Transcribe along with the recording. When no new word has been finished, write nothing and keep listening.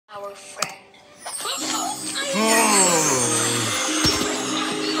your friend.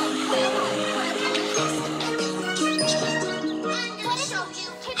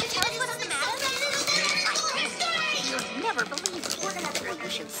 You'll never believe what you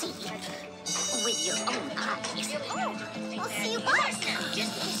should see with your own eyes. Oh, we'll see what?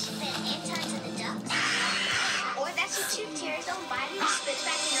 Just because she fed 8 times of the ducks. Or that she chewed Tara's own body and spit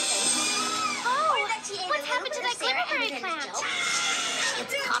back in her face. Oh, what's happened to that glitterberry plant?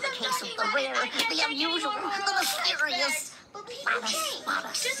 It's called a case of the rare, the unusual, the mysterious.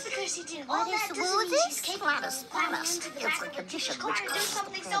 Just because she did all that doesn't mean she's capable of climbing into the back of the condition car which and do causes the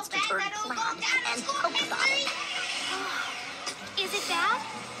something so plants to bad turn that it'll go flat down and the school polka history. Is it bad?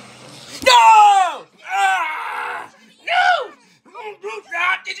 No! No! Do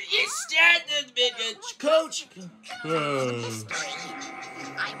not stand in minutes, Coach. History.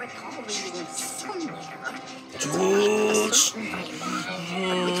 I recall reading somewhere. George.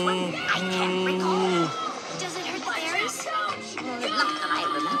 Which one? I can't recall. Does it hurt the berries? Not that I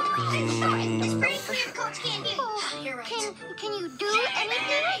remember. Coach Candy. You're right. Can you do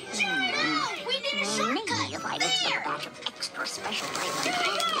anything? We need a shortcut. Maybe if I mixed up a batch of extra special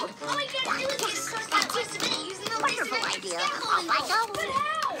flavor. All we gotta do is get shortcut twist of it using the Wonderful idea. Off I go.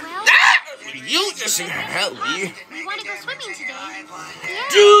 Well, You just help me. we want to go swimming today. Yeah.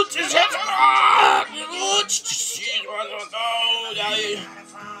 Dude, just have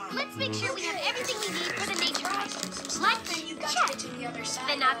Let's make sure we have everything we need for the nature hike. Lunch? You got to Check. get to the other side.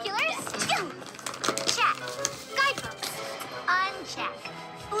 Binoculars? Check. Guidebooks? Uncheck.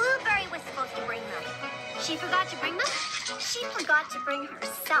 Blueberry was supposed to bring them. She forgot to bring them? She forgot to bring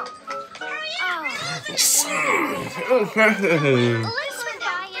herself. Hurry up! Let's swim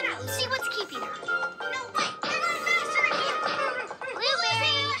by and see what's keeping her. No, wait. They're going faster again.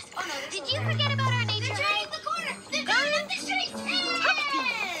 Blueberry! Oh, no, Did you forget about our nature They're hike? turning the corner. They're going up the street.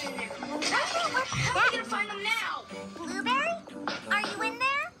 How are we going to find them now? Blueberry? Are you in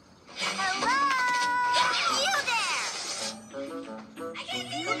there? Hello? You there! I can't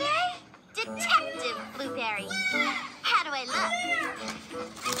see them. Blueberry? Detective Blueberry. How do I look?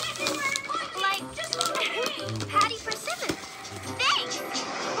 Like Patty Persimmon. Thanks.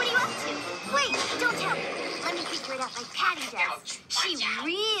 What are you up to? Wait, don't tell me. Let me figure it out like Patty does. She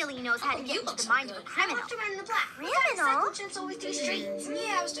really knows how to get into the mind of a criminal. I have to run in the black. Criminal? Since always through streets.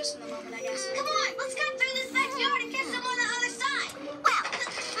 Yeah, I was just in the moment, I guess. Come on, let's cut through this backyard and catch them on the other side. Well,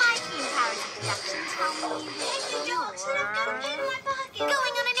 my keen powers of deduction tell me Thank you, dogs. And I've got a pen in my pocket.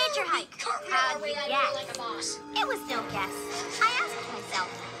 going on a nature hike. How'd you guess? Like a boss. It was no guess. I asked myself,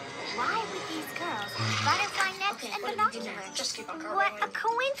 why would these girls have butterfly nets and binoculars? Just keep on What a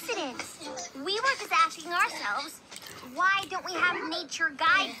coincidence. We were just asking ourselves, why don't we have nature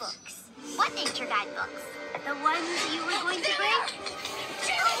guidebooks? What nature guidebooks? The ones you were going to bring?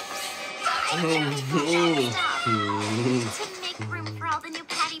 To make room for all the new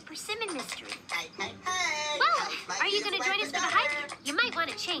Patty Persimmon mystery. Well, are you going to join us for the hike? You might want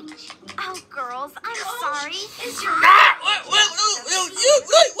to change. Oh, girls, I'm sorry. Is your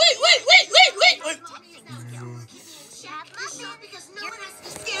Because no one has to be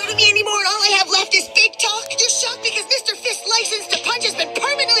scared of me anymore, and all I have left is big talk. You're shocked because Mr. Fist's license to punch has been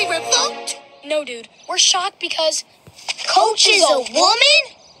permanently revoked? No, dude. We're shocked because Coach is a woman?